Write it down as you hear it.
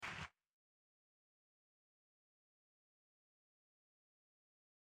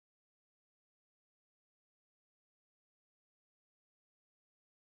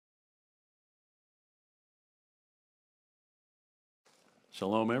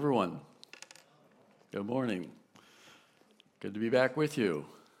Shalom, everyone. Good morning. Good to be back with you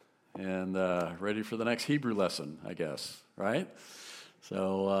and ready for the next Hebrew lesson, I guess, right?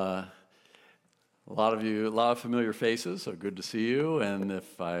 So a lot of familiar faces, so good to see you. And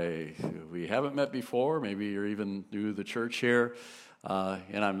if we haven't met before, maybe you're even new to the church here,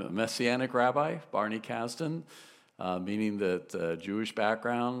 and I'm a Messianic rabbi, Barney Kasdan, meaning that Jewish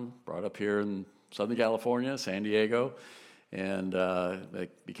background, brought up here in Southern California, San Diego, and I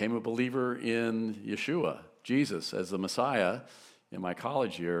became a believer in Yeshua, Jesus, as the Messiah in my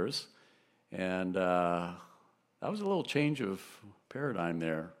college years. And that was a little change of paradigm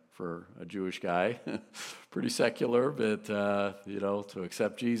there for a Jewish guy. Pretty secular, but, to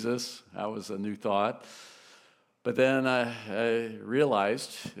accept Jesus, that was a new thought. But then I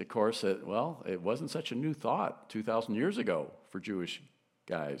realized, of course, that, it wasn't such a new thought 2,000 years ago for Jewish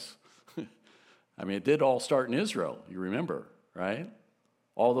guys. I mean, it did all start in Israel, you remember, right?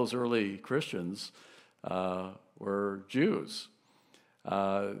 All those early Christians were Jews.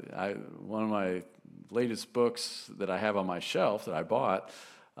 One of my latest books that I have on my shelf that I bought,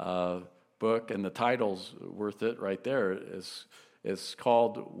 book, and the title's worth it right there, is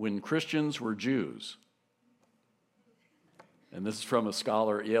called When Christians Were Jews. And this is from a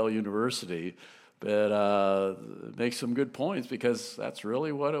scholar at Yale University, but makes some good points because that's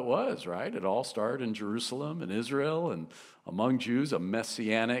really what it was, right? It all started in Jerusalem and Israel and among Jews, a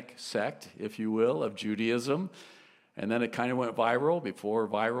messianic sect, if you will, of Judaism. And then it kind of went viral before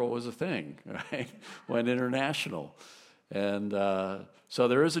viral was a thing, right? Went international. And so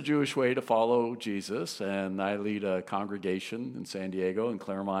there is a Jewish way to follow Jesus, and I lead a congregation in San Diego, in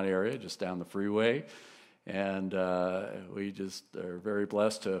Claremont area, just down the freeway. And we just are very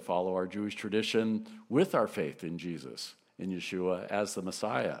blessed to follow our Jewish tradition with our faith in Jesus, in Yeshua, as the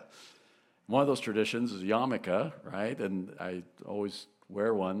Messiah. One of those traditions is yarmulke, right? And I always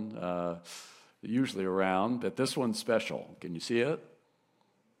wear one, usually around, but this one's special. Can you see it?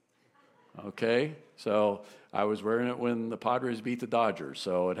 Okay, so I was wearing it when the Padres beat the Dodgers,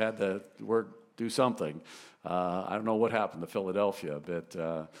 so it had to do something. I don't know what happened to Philadelphia, but...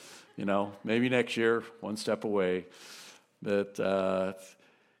 maybe next year, one step away. But,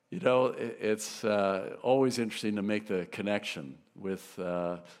 it's always interesting to make the connection with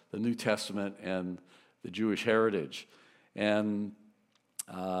the New Testament and the Jewish heritage. And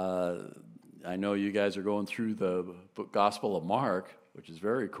I know you guys are going through the Gospel of Mark, which is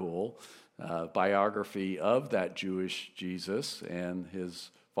very cool, biography of that Jewish Jesus and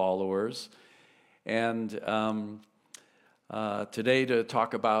his followers. And today to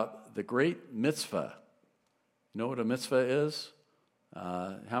talk about the great mitzvah. You know what a mitzvah is?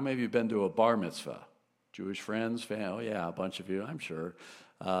 How many of you have been to a bar mitzvah? Jewish friends? Oh, yeah, a bunch of you, I'm sure.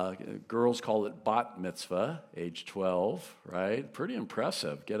 Girls call it bat mitzvah, age 12, right? Pretty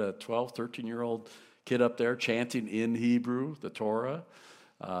impressive. Get a 12, 13-year-old kid up there chanting in Hebrew, the Torah.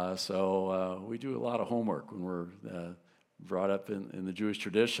 So we do a lot of homework when we're brought up in the Jewish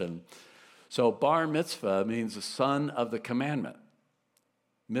tradition. So bar mitzvah means the son of the commandment.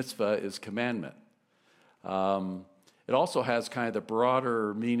 Mitzvah is commandment. It also has kind of the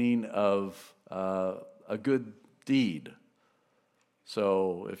broader meaning of a good deed.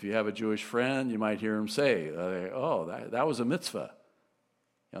 So if you have a Jewish friend, you might hear him say, that was a mitzvah.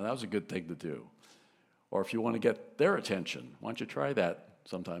 That was a good thing to do. Or if you want to get their attention, why don't you try that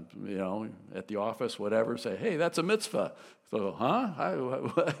sometime, at the office, whatever, say, hey, that's a mitzvah. So,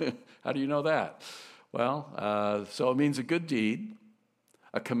 how do you know that? Well, so it means a good deed,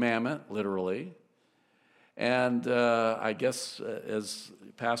 a commandment, literally. And I guess as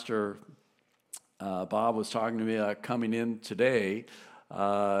Pastor Bob was talking to me coming in today,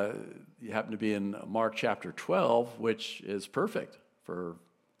 you happen to be in Mark chapter 12, which is perfect for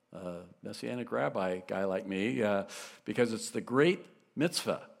a Messianic rabbi guy like me, because it's the great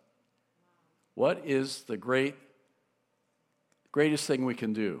mitzvah. What is the greatest thing we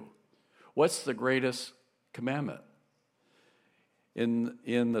can do? What's the greatest commandment?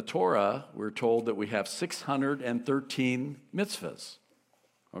 In the Torah, we're told that we have 613 mitzvahs.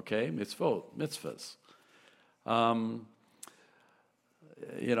 Okay, mitzvahs.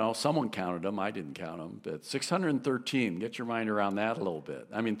 Someone counted them. I didn't count them, but 613. Get your mind around that a little bit.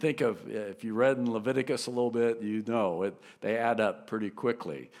 I mean, think of, if you read in Leviticus a little bit, they add up pretty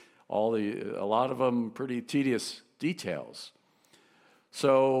quickly. A lot of them pretty tedious details.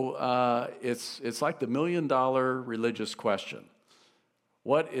 So it's like the $1 million religious question.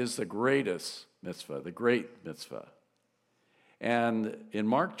 What is the greatest mitzvah, the great mitzvah? And in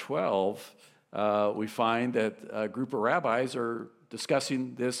Mark 12, we find that a group of rabbis are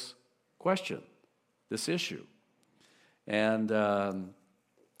discussing this question, this issue. And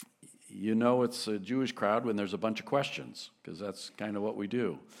you know it's a Jewish crowd when there's a bunch of questions, because that's kind of what we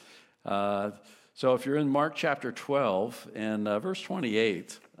do. So if you're in Mark chapter 12 and verse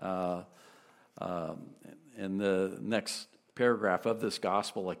 28, in the next paragraph of this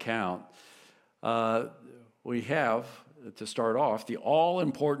gospel account, we have, to start off, the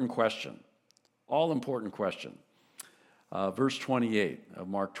all-important question. All-important question. Verse 28 of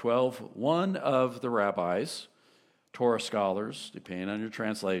Mark 12, one of the rabbis, Torah scholars, depending on your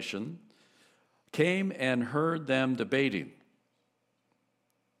translation, came and heard them debating.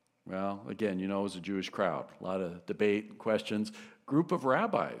 Well, again, you know, it was a Jewish crowd. A lot of debate, questions. Group of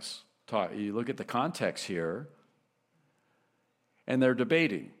rabbis taught. You look at the context here, and they're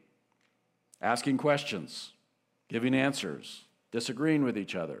debating, asking questions, giving answers, disagreeing with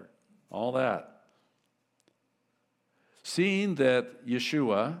each other, all that. Seeing that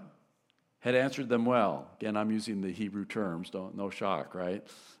Yeshua had answered them well. Again, I'm using the Hebrew terms, no shock, right?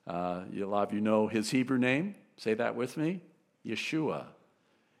 A lot of you know his Hebrew name. Say that with me. Yeshua.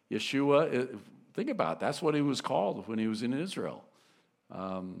 Yeshua, think about it. That's what he was called when he was in Israel.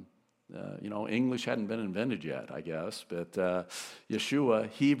 English hadn't been invented yet, I guess, but Yeshua,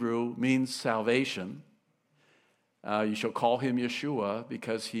 Hebrew, means salvation. You shall call him Yeshua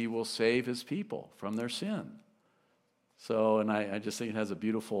because he will save his people from their sin. So, and I just think it has a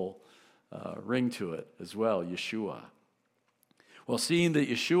beautiful ring to it as well, Yeshua. Well, seeing that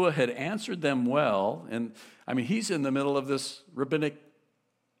Yeshua had answered them well, and I mean, he's in the middle of this rabbinic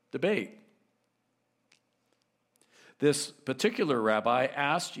debate. This particular rabbi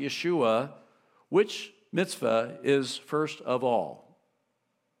asked Yeshua, which mitzvah is first of all?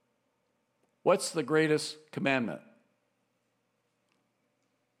 What's the greatest commandment?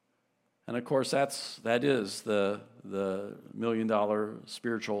 And of course, that is the million-dollar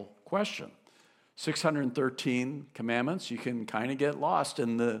spiritual question. 613 commandments. You can kind of get lost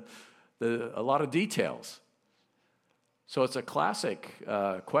in a lot of details. So it's a classic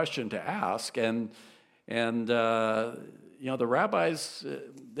question to ask, and the rabbis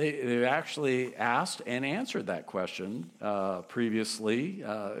they actually asked and answered that question previously.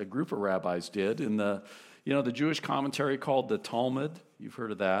 A group of rabbis did in the Jewish commentary called the Talmud. You've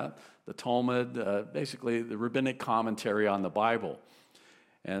heard of that. The Talmud, basically the rabbinic commentary on the Bible,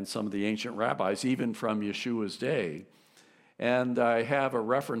 and some of the ancient rabbis, even from Yeshua's day. And I have a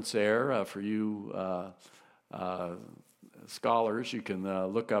reference there for you scholars. You can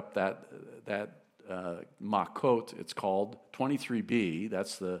look up that Makot, it's called, 23b.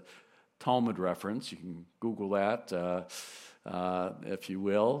 That's the Talmud reference. You can Google that, if you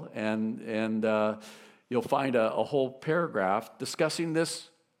will. And you'll find a whole paragraph discussing this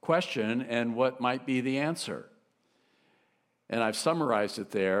question and what might be the answer. And I've summarized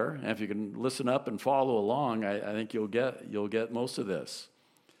it there. And if you can listen up and follow along, I think you'll get most of this.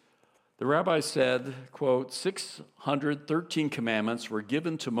 The rabbi said, quote, 613 commandments were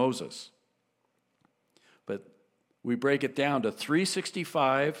given to Moses. But we break it down to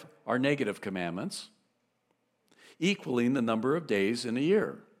 365 are negative commandments, equaling the number of days in a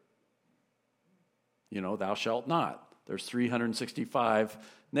year. Thou shalt not. There's 365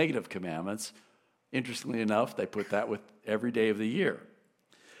 negative commandments. Interestingly enough, they put that with every day of the year.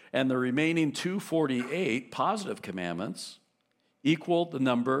 And the remaining 248 positive commandments equal the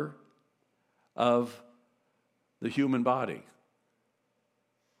number of the human body.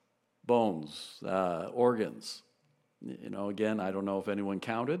 Bones, organs. Again, I don't know if anyone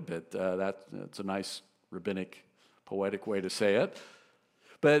counted, but that's a nice rabbinic, poetic way to say it.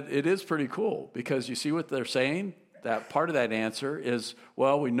 But it is pretty cool, because you see what they're saying? That part of that answer is,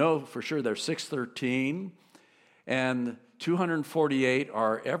 well, we know for sure there's 613, and 248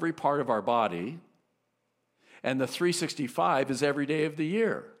 are every part of our body, and the 365 is every day of the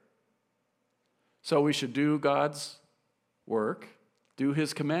year. So we should do God's work, do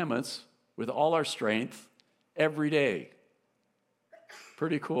his commandments with all our strength every day.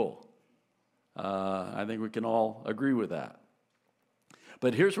 Pretty cool. I think we can all agree with that.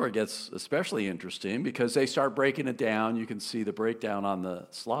 But here's where it gets especially interesting, because they start breaking it down. You can see the breakdown on the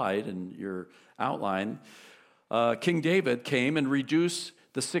slide in your outline. King David came and reduced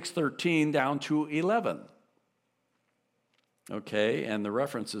the 613 down to 11. Okay, and the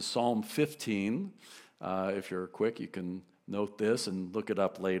reference is Psalm 15. If you're quick, you can note this and look it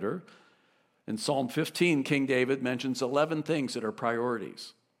up later. In Psalm 15, King David mentions 11 things that are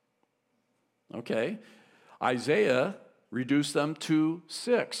priorities. Okay, Isaiah reduced them to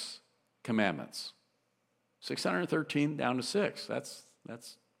 6 commandments. 613 down to 6. That's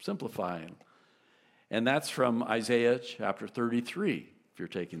simplifying. And that's from Isaiah chapter 33, if you're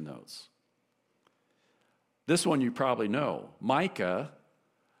taking notes. This one you probably know. Micah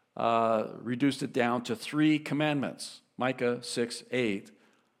reduced it down to 3 commandments. Micah 6:8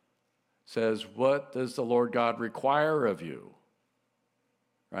 says, what does the Lord God require of you?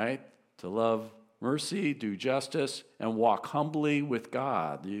 Right? To love mercy, do justice, and walk humbly with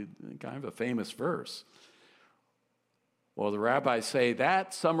God. Kind of a famous verse. Well, the rabbis say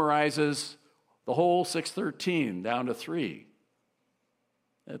that summarizes the whole 613 down to 3.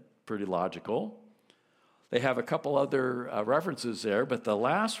 That's pretty logical. They have a couple other references there, but the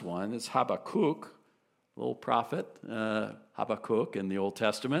last one is Habakkuk, little prophet, Habakkuk in the Old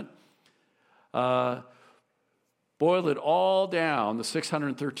Testament. Boiled it all down, the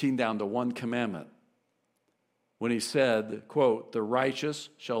 613 down to 1 commandment, when he said, quote, the righteous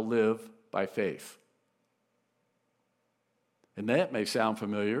shall live by faith. And that may sound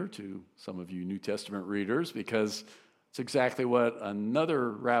familiar to some of you New Testament readers because it's exactly what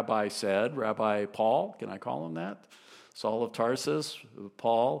another rabbi said, Rabbi Paul, can I call him that? Saul of Tarsus,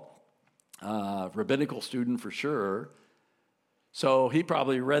 Paul, rabbinical student for sure. So he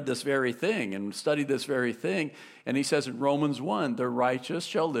probably read this very thing and studied this very thing. And he says in Romans 1, the righteous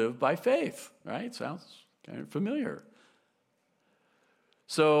shall live by faith, right? Sounds kind of familiar.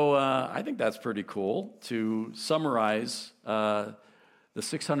 So I think that's pretty cool to summarize the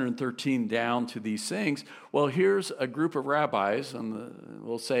 613 down to these things. Well, here's a group of rabbis on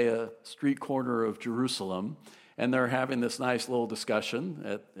we'll say a street corner of Jerusalem, and they're having this nice little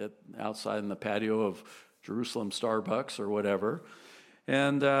discussion at outside in the patio of Jerusalem Starbucks or whatever.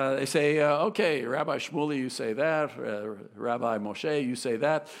 And they say, okay, Rabbi Shmuley, you say that. Rabbi Moshe, you say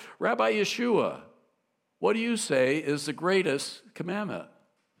that. Rabbi Yeshua, what do you say is the greatest commandment?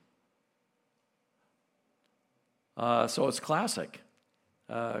 So it's classic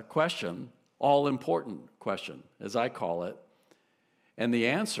question, all-important question, as I call it. And the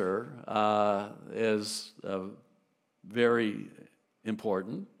answer is very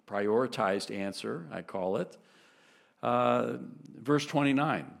important, prioritized answer, I call it. Verse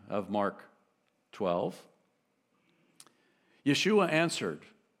 29 of Mark 12. Yeshua answered,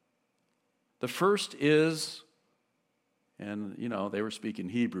 the first is, and they were speaking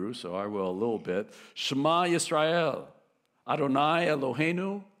Hebrew, so I will a little bit, Shema Yisrael, Adonai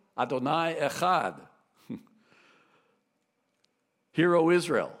Eloheinu, Adonai Echad. Hear, O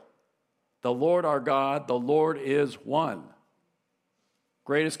Israel, the Lord our God, the Lord is one.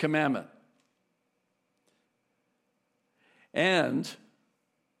 Greatest commandment. And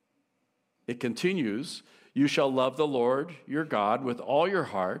it continues, you shall love the Lord your God with all your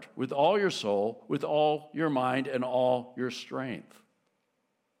heart, with all your soul, with all your mind, and all your strength.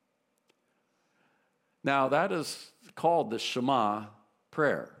 Now, that is called the Shema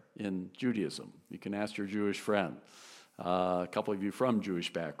prayer in Judaism. You can ask your Jewish friend. A couple of you from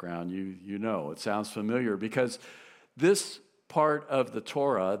Jewish background, you know. It sounds familiar because this part of the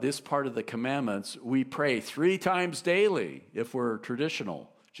Torah, this part of the commandments, we pray 3 times daily if we're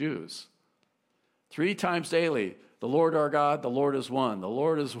traditional Jews. 3 times daily, the Lord our God, the Lord is one. The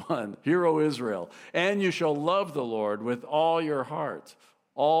Lord is one. Hear, O Israel. And you shall love the Lord with all your heart,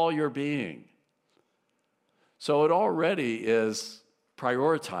 all your being. So it already is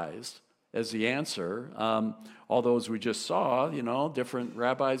prioritized as the answer. Although, as we just saw, different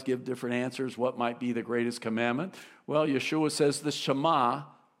rabbis give different answers. What might be the greatest commandment? Well, Yeshua says the Shema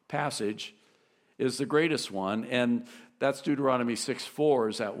passage is the greatest one. And that's Deuteronomy 6:4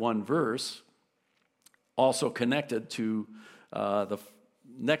 is that one verse. Also connected to the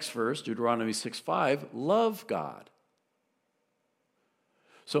next verse, Deuteronomy 6:5, love God.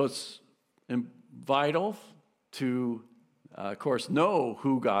 So it's vital to, of course, know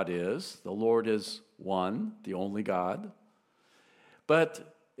who God is. The Lord is one, the only God.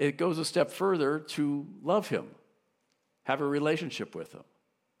 But it goes a step further to love him, have a relationship with him.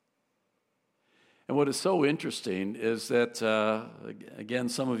 And what is so interesting is that, again,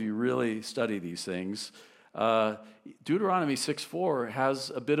 some of you really study these things. Deuteronomy 6:4 has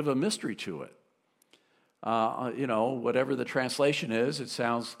a bit of a mystery to it. Whatever the translation is, it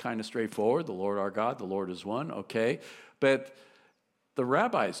sounds kind of straightforward. The Lord our God, the Lord is one, okay. But the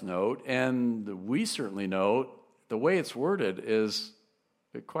rabbis note, and we certainly note, the way it's worded is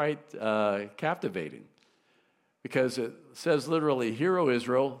quite captivating. Because it says literally, hear, O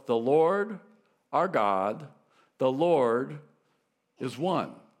Israel, the Lord our God, the Lord is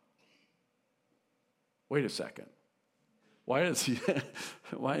one. Wait a second. Why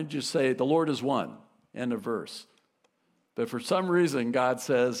did you say the Lord is one? End of verse. But for some reason, God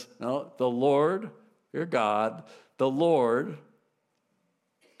says, no, the Lord, your God, the Lord,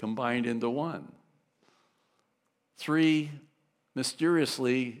 combined into one. 3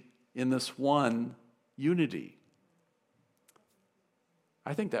 mysteriously in this one unity.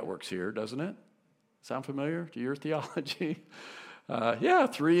 I think that works here, doesn't it? Sound familiar to your theology? Yeah,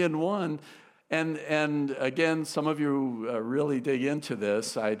 3 in 1. And again, some of you really dig into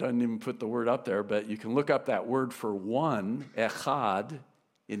this. I don't even put the word up there, but you can look up that word for one, echad,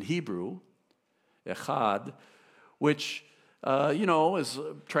 in Hebrew, echad, which, is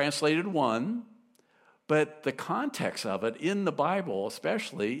translated one. But the context of it in the Bible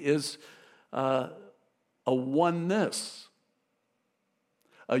especially is a oneness,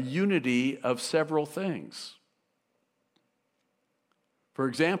 a unity of several things. For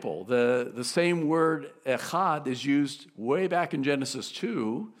example, the same word echad is used way back in Genesis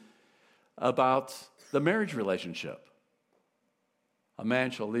 2 about the marriage relationship. A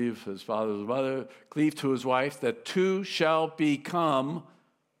man shall leave his father and mother, cleave to his wife, the two shall become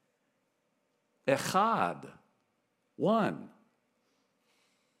echad, one.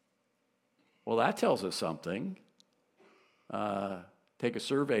 Well, that tells us something. Take a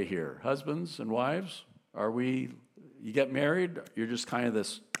survey here. Husbands and wives, you get married, you're just kind of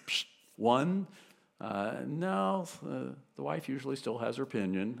this one? No, the wife usually still has her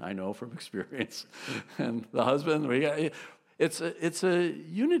opinion, I know from experience. And the husband, it's a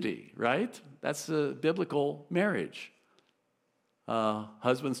unity, right? That's a biblical marriage.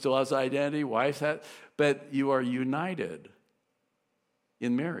 Husband still has identity, wife has, but you are united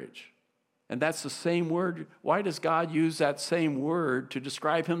in marriage. And that's the same word. Why does God use that same word to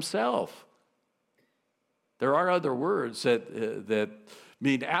describe himself? There are other words that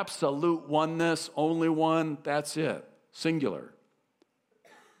mean absolute oneness, only one, that's it, singular.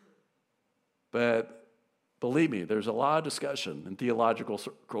 But believe me, there's a lot of discussion in theological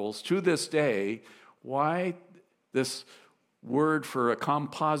circles to this day why this word for a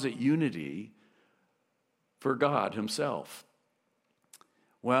composite unity for God himself.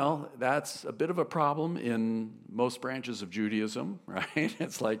 Well, that's a bit of a problem in most branches of Judaism, right?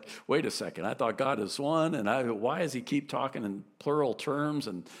 It's like, wait a second, I thought God is one, and why does he keep talking in plural terms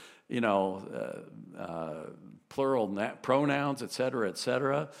and, plural pronouns, et cetera, et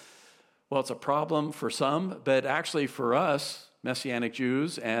cetera? Well, it's a problem for some, but actually for us, Messianic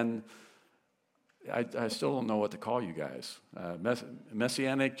Jews, and I still don't know what to call you guys.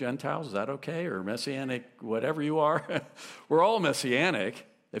 Messianic Gentiles, is that okay? Or Messianic whatever you are? We're all Messianic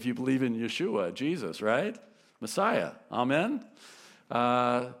if you believe in Yeshua, Jesus, right? Messiah, amen?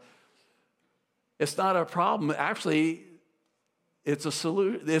 It's not a problem. Actually, it's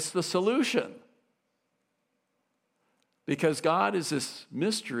the solution. Because God is this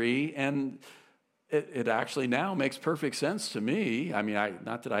mystery, and it actually now makes perfect sense to me. I mean,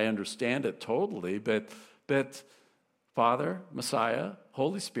 not that I understand it totally, but Father, Messiah,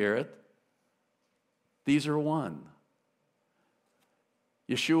 Holy Spirit, these are one.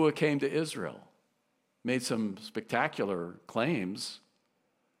 Yeshua came to Israel, made some spectacular claims.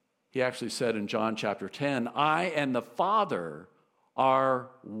 He actually said in John chapter 10, I and the Father are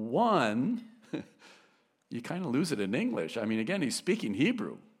one. You kind of lose it in English. I mean, again, he's speaking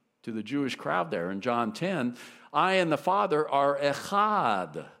Hebrew to the Jewish crowd there in John 10. I and the Father are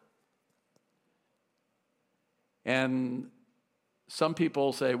echad. And some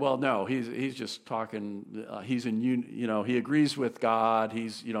people say, well, no, he's just talking, he's in, he agrees with God,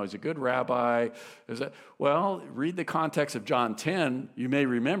 he's a good rabbi. Well, read the context of John 10. You may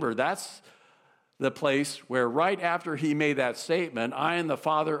remember that's the place where right after he made that statement, I and the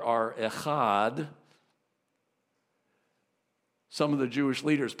Father are echad, some of the Jewish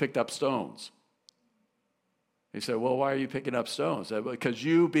leaders picked up stones. He said, well, why are you picking up stones? Said, because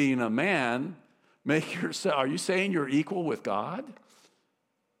you being a man, are you saying you're equal with God?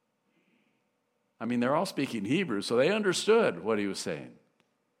 I mean, they're all speaking Hebrew, so they understood what he was saying.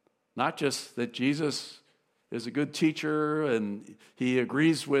 Not just that Jesus is a good teacher and he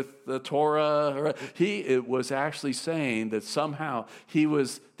agrees with the Torah. It was actually saying that somehow he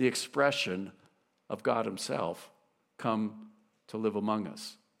was the expression of God himself come to live among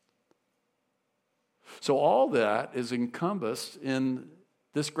us. So all that is encompassed in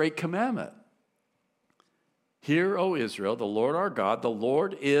this great commandment. Hear, O Israel, the Lord our God, the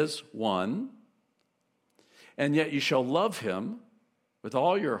Lord is one, and yet you shall love him with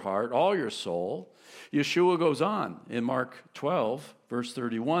all your heart, all your soul. Yeshua goes on in Mark 12, verse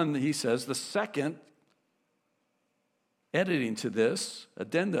 31, he says, the second editing to this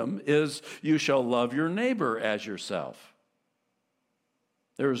addendum is, you shall love your neighbor as yourself.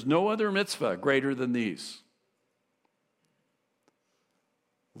 There is no other mitzvah greater than these.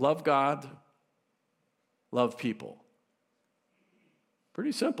 Love God, love people.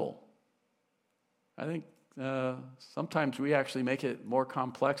 Pretty simple. I think sometimes we actually make it more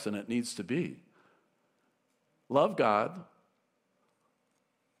complex than it needs to be. Love God,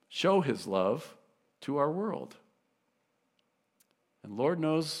 show his love to our world. And Lord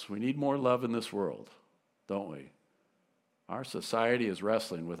knows we need more love in this world, don't we? Our society is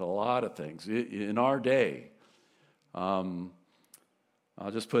wrestling with a lot of things. In our day, I'll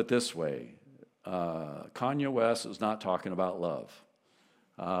just put it this way. Kanye West is not talking about love.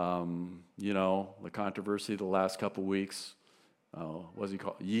 The controversy the last couple weeks, what's he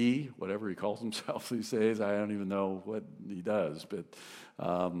called? Whatever he calls himself these days. I don't even know what he does. But,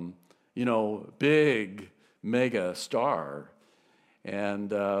 big mega star. And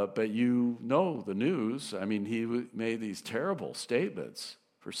but the news. I mean, he made these terrible statements.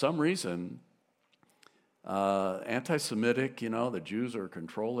 For some reason, anti-Semitic, the Jews are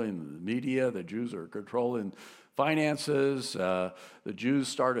controlling the media, the Jews are controlling finances, the Jews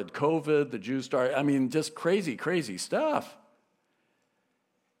started COVID, just crazy, crazy stuff.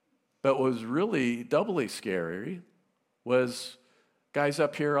 But what was really doubly scary was guys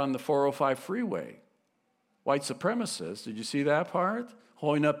up here on the 405 freeway, white supremacists. Did you see that part?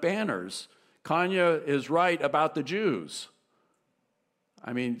 Holding up banners. Kanye is right about the Jews.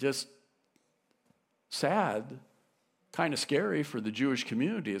 Just sad, kind of scary for the Jewish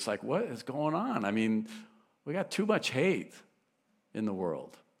community. It's like, what is going on? We got too much hate in the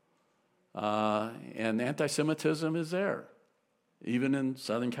world. And anti-Semitism is there, even in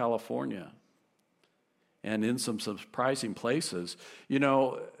Southern California and in some surprising places.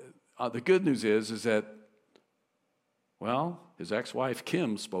 The good news is that, his ex-wife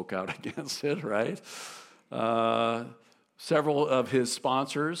Kim spoke out against it, right? Several of his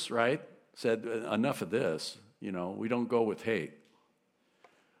sponsors, right, said, enough of this. We don't go with hate.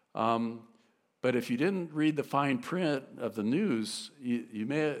 But if you didn't read the fine print of the news, you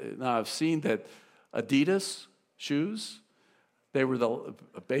may not have seen that Adidas shoes, they were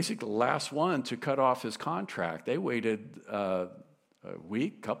basically the last one to cut off his contract. They waited a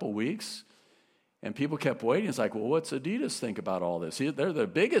couple weeks, and people kept waiting. It's like, well, what's Adidas think about all this? They're the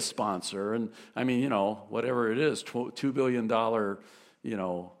biggest sponsor, and whatever it is, $2 billion,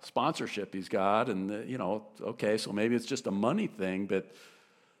 sponsorship he's got, and okay, so maybe it's just a money thing, but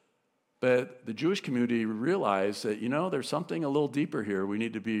the Jewish community realized that there's something a little deeper here. We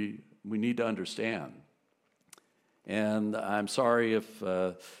need to understand. And I'm sorry if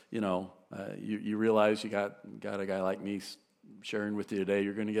you realize you got a guy like me sharing with you today.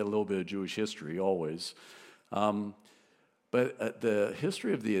 You're going to get a little bit of Jewish history always. But the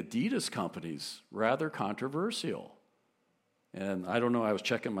history of the Adidas company's rather controversial. And I don't know, I was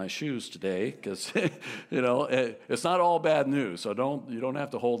checking my shoes today because, it's not all bad news. So you don't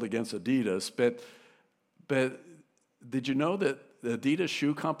have to hold against Adidas. But did you know that the Adidas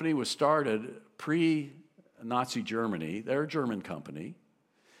shoe company was started pre-Nazi Germany? They're a German company.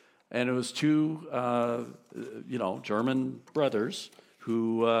 And it was two, German brothers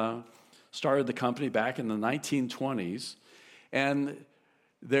who started the company back in the 1920s. And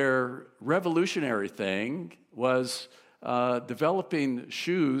their revolutionary thing was developing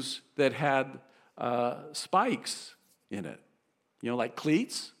shoes that had spikes in it, like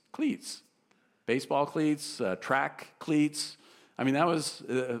cleats, baseball cleats, track cleats. That was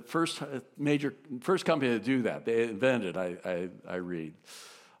the first company to do that. They invented it, I read.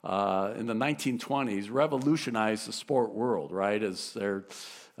 In the 1920s, revolutionized the sport world, right, as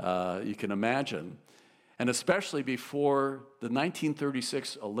you can imagine. And especially before the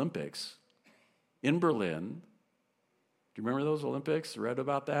 1936 Olympics in Berlin. Do you remember those Olympics? Read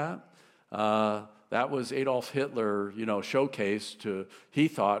about that? That was Adolf Hitler, showcased to, he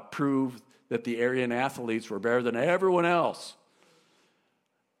thought, prove that the Aryan athletes were better than everyone else.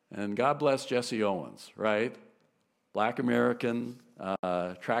 And God bless Jesse Owens, right? Black American,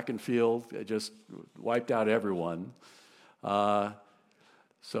 track and field, it just wiped out everyone.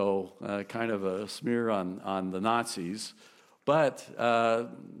 So kind of a smear on the Nazis. But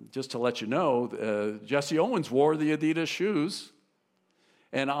just to let you know, Jesse Owens wore the Adidas shoes.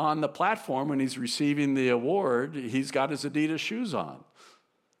 And on the platform, when he's receiving the award, he's got his Adidas shoes on.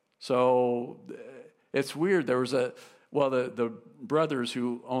 So it's weird. There was the brothers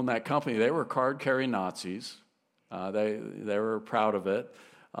who owned that company, they were card-carrying Nazis. They were proud of it.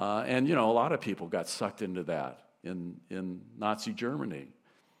 And, a lot of people got sucked into that in Nazi Germany.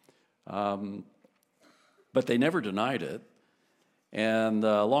 But they never denied it. And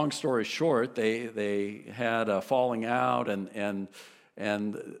long story short, they had a falling out, and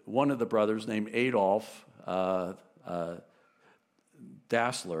one of the brothers named Adolf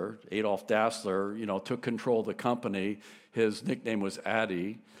Dassler, took control of the company. His nickname was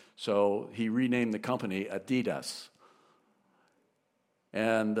Addy, so he renamed the company Adidas.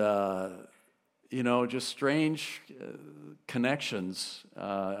 And just strange connections.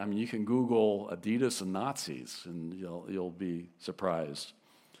 I mean, you can Google Adidas and Nazis, and you'll be surprised.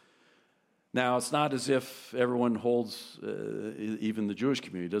 Now, it's not as if everyone holds, even the Jewish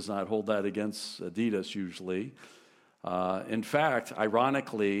community does not hold that against Adidas usually. In fact,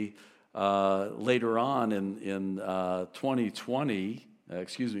 ironically, later on in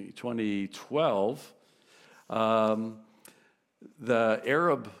 2012, the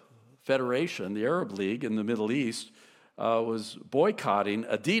Arab Federation, the Arab League in the Middle East, was boycotting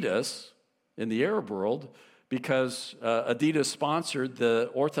Adidas in the Arab world because Adidas sponsored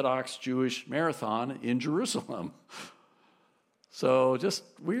the Orthodox Jewish Marathon in Jerusalem. So just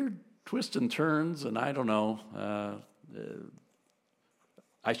weird twists and turns, and I don't know.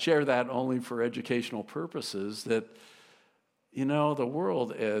 I share that only for educational purposes, that, the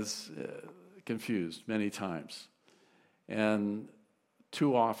world is confused many times. And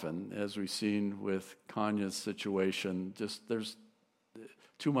too often, as we've seen with Kanye's situation, just there's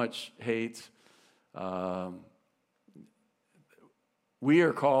too much hate. We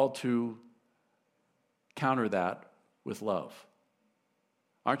are called to counter that with love.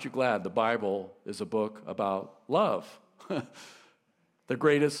 Aren't you glad the Bible is a book about love? The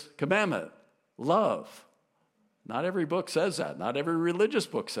greatest commandment, love. Not every book says that. Not every religious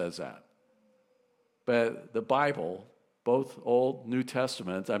book says that. But the Bible, both Old, New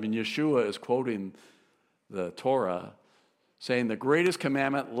Testament, Yeshua is quoting the Torah, saying the greatest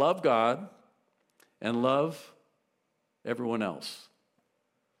commandment, love God and love everyone else.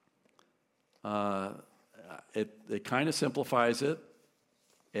 It kind of simplifies it.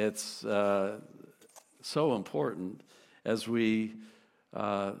 It's so important as we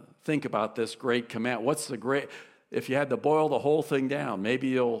think about this great command. What's the great... If you had to boil the whole thing down, maybe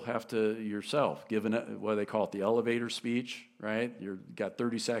you'll have to yourself, given it, what they call it, the elevator speech, right? You've got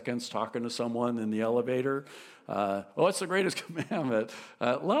 30 seconds talking to someone in the elevator. What's the greatest commandment?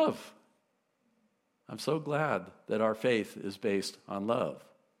 Love. I'm so glad that our faith is based on love.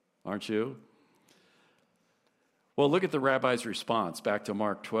 Aren't you? Well, look at the rabbi's response, back to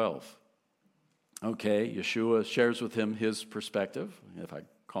Mark 12. Okay, Yeshua shares with him his perspective, if I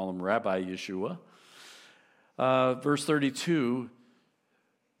call him Rabbi Yeshua. Verse 32,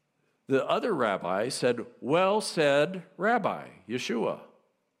 the other rabbi said, "Well said, Rabbi Yeshua.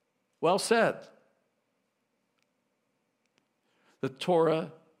 Well said." The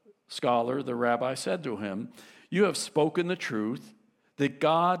Torah scholar, the rabbi, said to him, "You have spoken the truth, that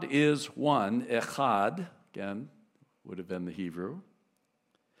God is one," echad, again, would have been the Hebrew,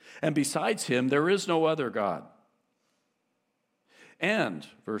 "and besides him there is no other God. And,"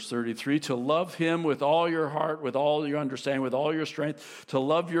 verse 33, "to love him with all your heart, with all your understanding, with all your strength, to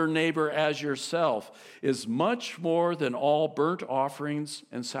love your neighbor as yourself, is much more than all burnt offerings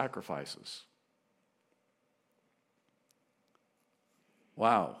and sacrifices."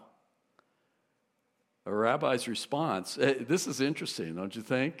 Wow. A rabbi's response. This is interesting, don't you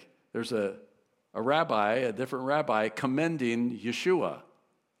think? There's a different rabbi, commending Yeshua.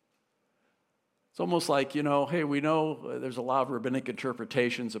 It's almost like, hey, we know there's a lot of rabbinic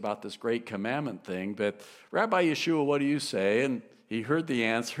interpretations about this great commandment thing, but Rabbi Yeshua, what do you say? And he heard the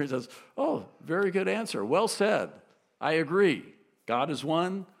answer. He says, "Oh, very good answer. Well said. I agree. God is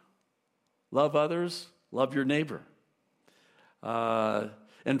one. Love others. Love your neighbor."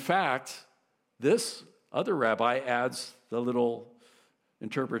 In fact, this other rabbi adds the little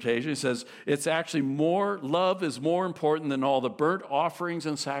interpretation. He says, it's actually love is more important than all the burnt offerings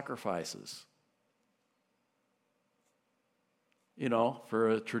and sacrifices. For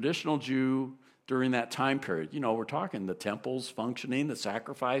a traditional Jew during that time period, we're talking the temples functioning, the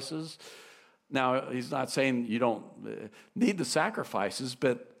sacrifices. Now, he's not saying you don't need the sacrifices,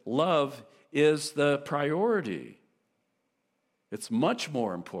 but love is the priority. It's much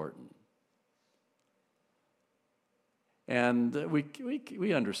more important. And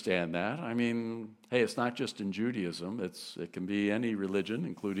we understand that. Hey, it's not just in Judaism. It can be any religion,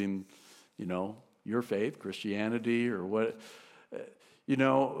 including, your faith, Christianity, or what.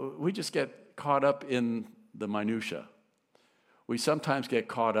 We just get caught up in the minutia. We sometimes get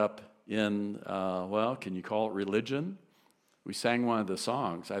caught up in, can you call it religion? We sang one of the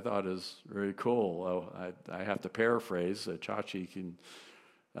songs I thought is very cool. I have to paraphrase. Chachi can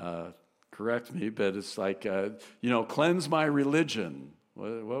correct me, but it's like, cleanse my religion.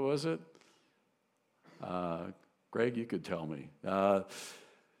 What was it? Greg, you could tell me.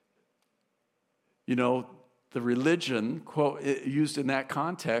 The religion, quote, used in that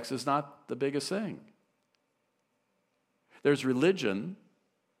context is not the biggest thing. There's religion,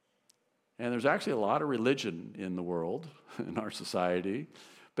 and there's actually a lot of religion in the world, in our society,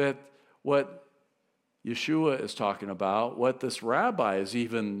 but what Yeshua is talking about, what this rabbi is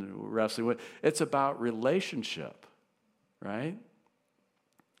even wrestling with. It's about relationship, right?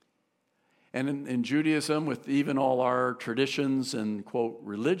 And in Judaism, with even all our traditions and, quote,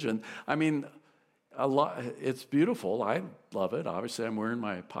 religion, I mean, it's beautiful. I love it. Obviously, I'm wearing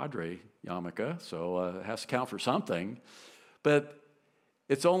my Padre yarmulke, so it has to count for something. But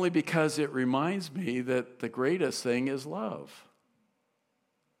it's only because it reminds me that the greatest thing is love.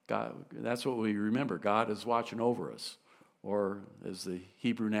 God, that's what we remember. God is watching over us. Or as the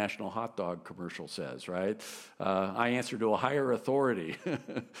Hebrew National Hot Dog commercial says, right? I answer to a higher authority.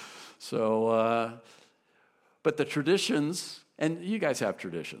 So, but the traditions, and you guys have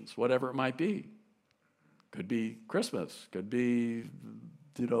traditions, whatever it might be. Could be Christmas, could be,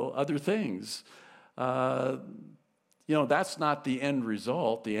 other things. That's not the end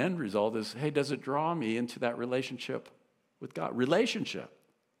result. The end result is, hey, does it draw me into that relationship with God? Relationship,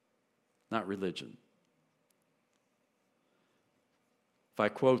 not religion. If I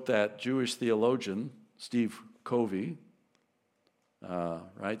quote that Jewish theologian, Steve Covey,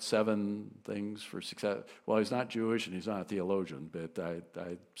 right, 7 things for success. Well, he's not Jewish and he's not a theologian, but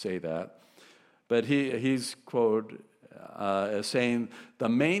I say that. But he's quoted as saying, the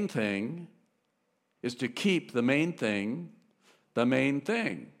main thing is to keep the main thing the main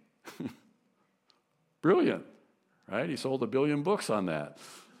thing. Brilliant, right? He sold 1 billion books on that.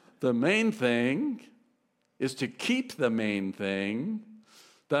 The main thing is to keep the main thing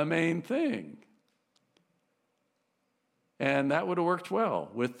the main thing. And that would have worked well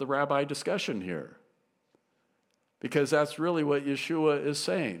with the rabbi discussion here. Because that's really what Yeshua is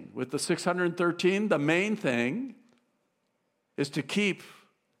saying. With the 613, the main thing is to keep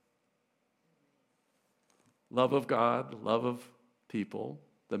love of God, love of people,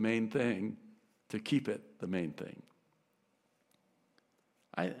 the main thing, to keep it the main thing.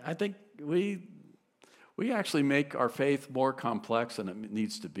 I think we actually make our faith more complex than it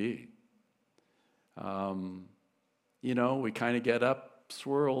needs to be. We kind of get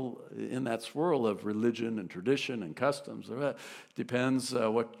swirl in that swirl of religion and tradition and customs. Depends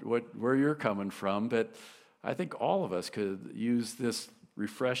where you're coming from, but I think all of us could use this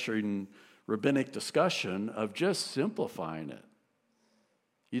refreshing rabbinic discussion of just simplifying it.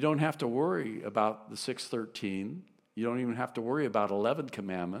 You don't have to worry about the 613. You don't even have to worry about 11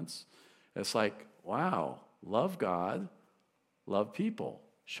 commandments. It's like, wow, love God, love people.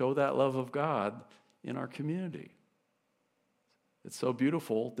 Show that love of God in our community. It's so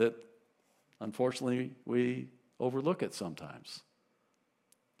beautiful that, unfortunately, we overlook it sometimes.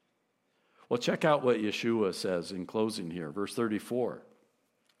 Well, check out what Yeshua says in closing here, verse 34.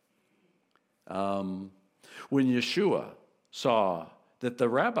 When Yeshua saw that the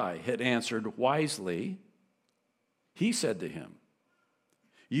rabbi had answered wisely, he said to him,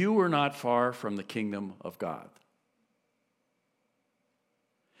 "You are not far from the kingdom of God."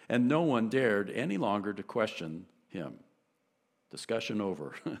 And no one dared any longer to question him. Discussion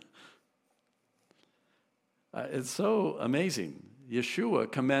over. It's so amazing.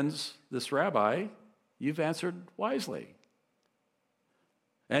 Yeshua commends this rabbi. You've answered wisely.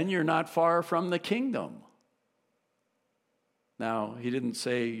 And you're not far from the kingdom. Now, he didn't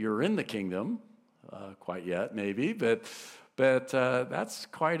say you're in the kingdom quite yet, maybe, but that's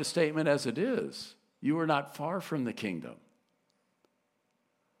quite a statement as it is. You are not far from the kingdom.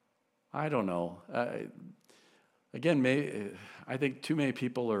 I don't know. Again, I think too many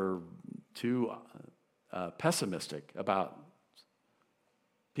people are too pessimistic about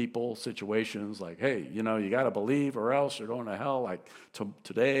people, situations like, hey, you got to believe or else you're going to hell, like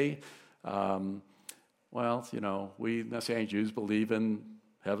today. Well, we Messianic Jews believe in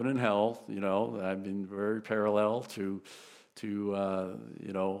heaven and hell, I mean, very parallel to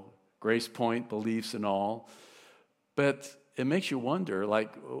Grace Point beliefs and all. But it makes you wonder,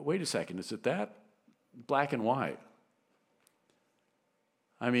 like, wait a second, is it that black and white?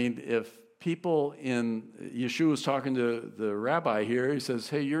 I mean, if people Yeshua was talking to the rabbi here, he says,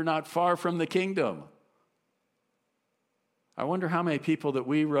 hey, you're not far from the kingdom. I wonder how many people that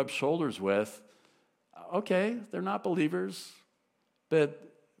we rub shoulders with, okay, they're not believers, but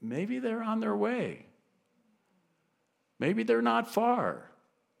maybe they're on their way. Maybe they're not far.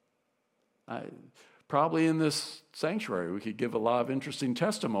 Probably in this sanctuary, we could give a lot of interesting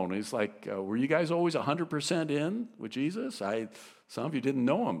testimonies, like, were you guys always 100% in with Jesus? Some of you didn't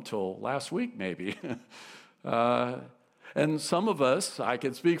know him till last week, maybe. And some of us, I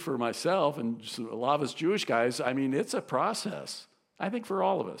can speak for myself, and a lot of us Jewish guys, I mean, it's a process. I think for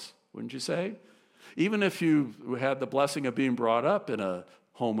all of us, wouldn't you say? Even if you had the blessing of being brought up in a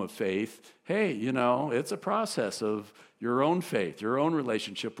home of faith, hey, it's a process of your own faith, your own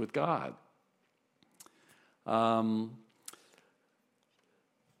relationship with God.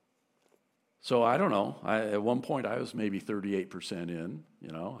 So I don't know. At one point, I was maybe 38% in.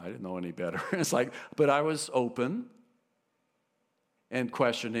 I didn't know any better. It's like, but I was open and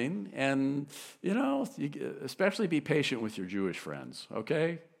questioning, and especially be patient with your Jewish friends.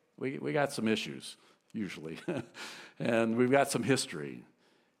 Okay, we got some issues usually, and we've got some history,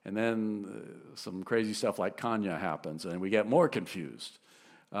 and then some crazy stuff like Kanya happens, and we get more confused.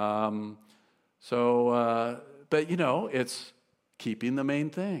 But it's keeping the main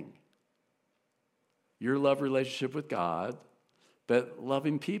thing. Your love relationship with God, but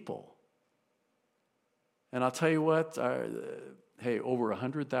loving people. And I'll tell you what, over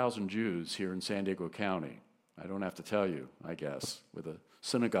 100,000 Jews here in San Diego County. I don't have to tell you, I guess, with a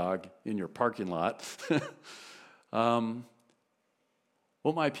synagogue in your parking lot. What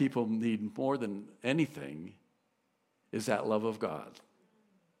my people need more than anything is that love of God.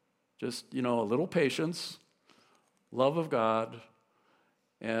 Just, a little patience, love of God.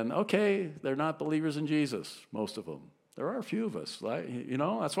 And okay, they're not believers in Jesus, most of them. There are a few of us.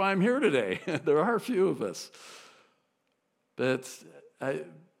 That's why I'm here today. There are a few of us. But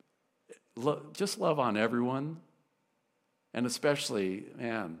just love on everyone. And especially,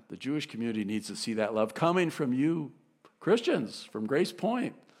 the Jewish community needs to see that love coming from you, Christians, from Grace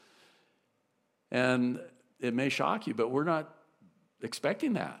Point. And it may shock you, but we're not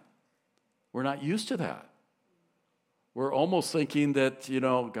expecting that. We're not used to that. We're almost thinking that, the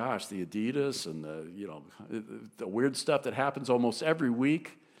Adidas and the weird stuff that happens almost every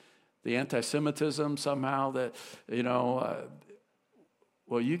week, the anti-Semitism somehow that, you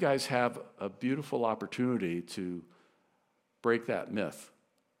guys have a beautiful opportunity to break that myth,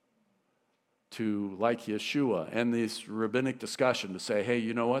 to, like Yeshua and this rabbinic discussion, to say, hey,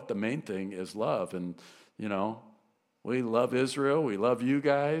 you know what? The main thing is love. And, we love Israel. We love you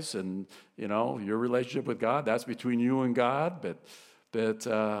guys. And, your relationship with God, that's between you and God. But that's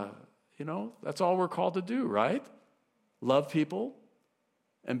all we're called to do, right? Love people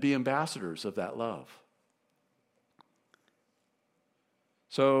and be ambassadors of that love.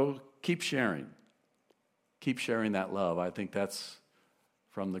 So keep sharing. Keep sharing that love. I think that's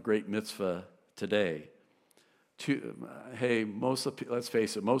from the great mitzvah today. Let's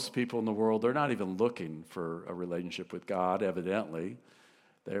face it, most people in the world, they're not even looking for a relationship with God, evidently.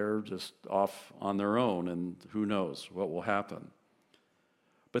 They're just off on their own, and who knows what will happen.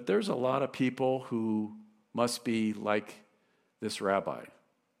 But there's a lot of people who must be like this rabbi,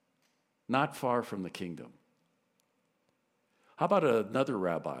 not far from the kingdom. How about another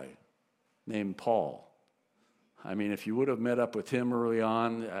rabbi named Paul? I mean, if you would have met up with him early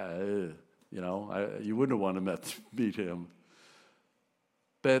on, you wouldn't have wanted to meet him.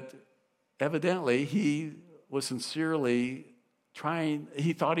 But evidently, he was sincerely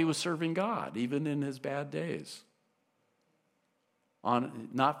he thought he was serving God, even in his bad days,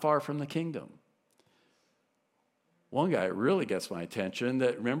 not far from the kingdom. One guy really gets my attention.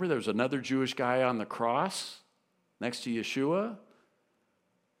 Remember, there was another Jewish guy on the cross next to Yeshua?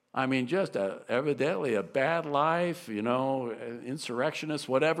 I mean, just evidently a bad life, insurrectionist,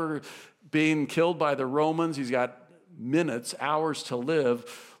 whatever, being killed by the Romans. He's got minutes, hours to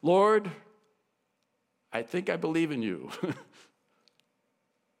live. Lord, I think I believe in you.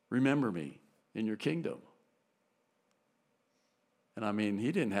 Remember me in your kingdom. And I mean,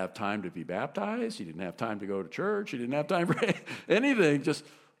 he didn't have time to be baptized. He didn't have time to go to church. He didn't have time for anything. Just,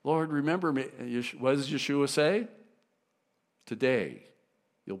 Lord, remember me. What does Yeshua say? Today,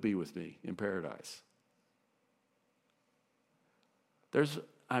 you'll be with me in paradise.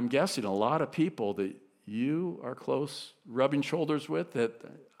 I'm guessing, a lot of people that you are close, rubbing shoulders with, that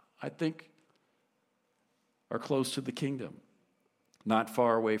I think are close to the kingdom, not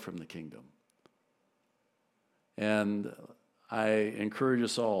far away from the kingdom. And I encourage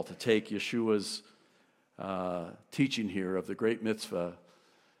us all to take Yeshua's teaching here of the great mitzvah,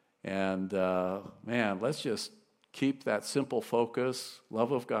 and let's just keep that simple focus,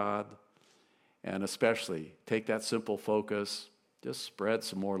 love of God, and especially take that simple focus, just spread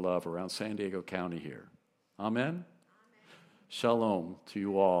some more love around San Diego County here. Amen? Amen. Shalom to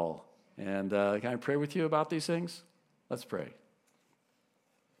you all. And can I pray with you about these things? Let's pray.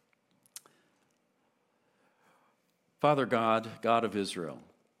 Father God, God of Israel,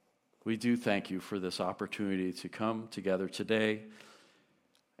 we do thank you for this opportunity to come together today,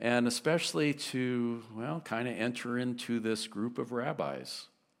 and especially to, kind of enter into this group of rabbis.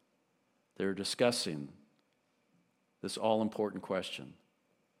 They're discussing this all-important question.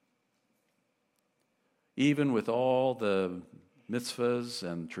 Even with all the mitzvahs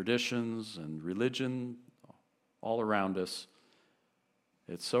and traditions and religion all around us,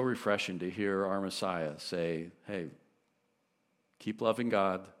 It's so refreshing to hear our Messiah say, hey, keep loving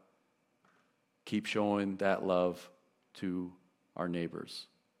God, keep showing that love to our neighbors.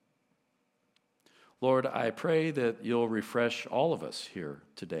 Lord, I pray that you'll refresh all of us here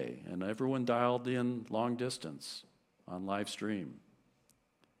today and everyone dialed in long distance on live stream.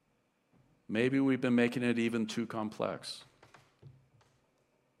 Maybe we've been making it even too complex.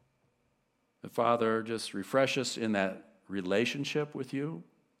 But Father, just refresh us in that relationship with you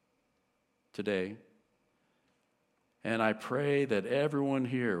today. And I pray that everyone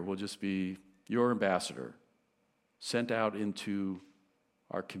here will just be your ambassador, sent out into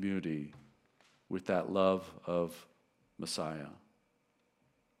our community with that love of Messiah.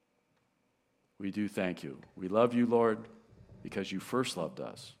 We do thank you. We love you, Lord, because you first loved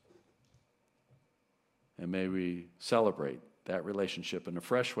us. And may we celebrate that relationship in a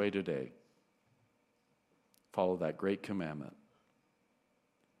fresh way today. Follow that great commandment.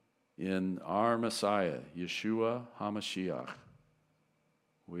 In our Messiah, Yeshua HaMashiach,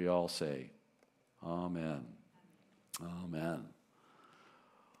 we all say, Amen. Amen.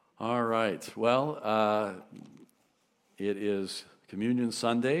 All right. Well, it is Communion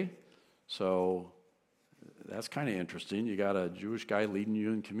Sunday, so that's kind of interesting. You got a Jewish guy leading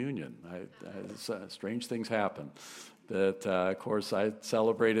you in communion. Strange things happen. But, of course, I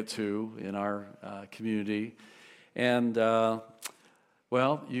celebrate it, too, in our community. And,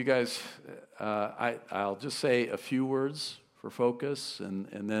 well, you guys, I'll just say a few words for focus,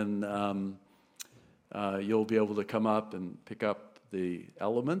 and then you'll be able to come up and pick up the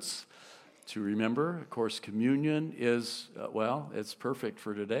elements to remember. Of course, communion is, it's perfect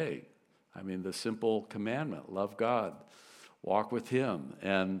for today. I mean, the simple commandment, love God, walk with Him.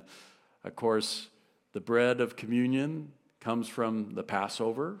 And, of course, the bread of communion comes from the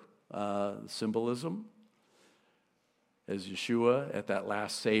Passover symbolism. As Yeshua at that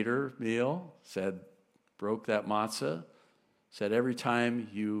last Seder meal broke that matzah, said, every time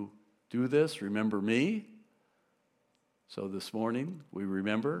you do this, remember me. So this morning, we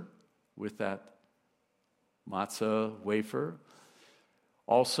remember with that matzah wafer.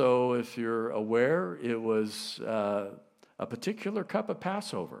 Also, if you're aware, it was a particular cup of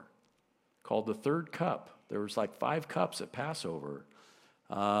Passover called the third cup. There was like 5 cups at Passover.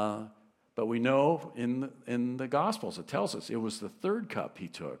 But we know in the Gospels, it tells us it was the third cup he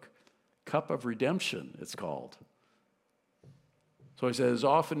took. Cup of redemption, it's called. So he says, as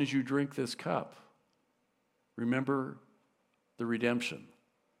often as you drink this cup, remember the redemption,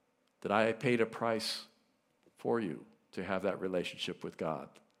 that I paid a price for you to have that relationship with God.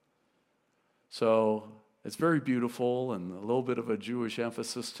 So it's very beautiful and a little bit of a Jewish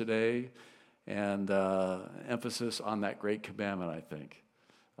emphasis today and emphasis on that great commandment, I think.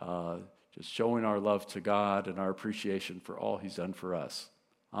 Just showing our love to God and our appreciation for all He's done for us.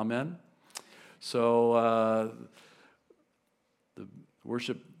 Amen? So the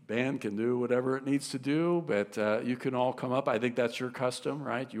worship band can do whatever it needs to do, but you can all come up. I think that's your custom,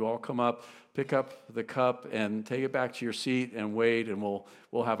 right? You all come up, pick up the cup, and take it back to your seat and wait, and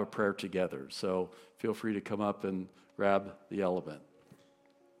we'll have a prayer together. So feel free to come up and grab the element.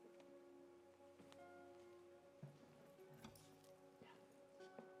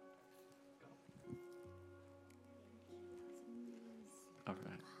 All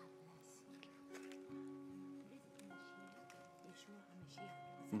right.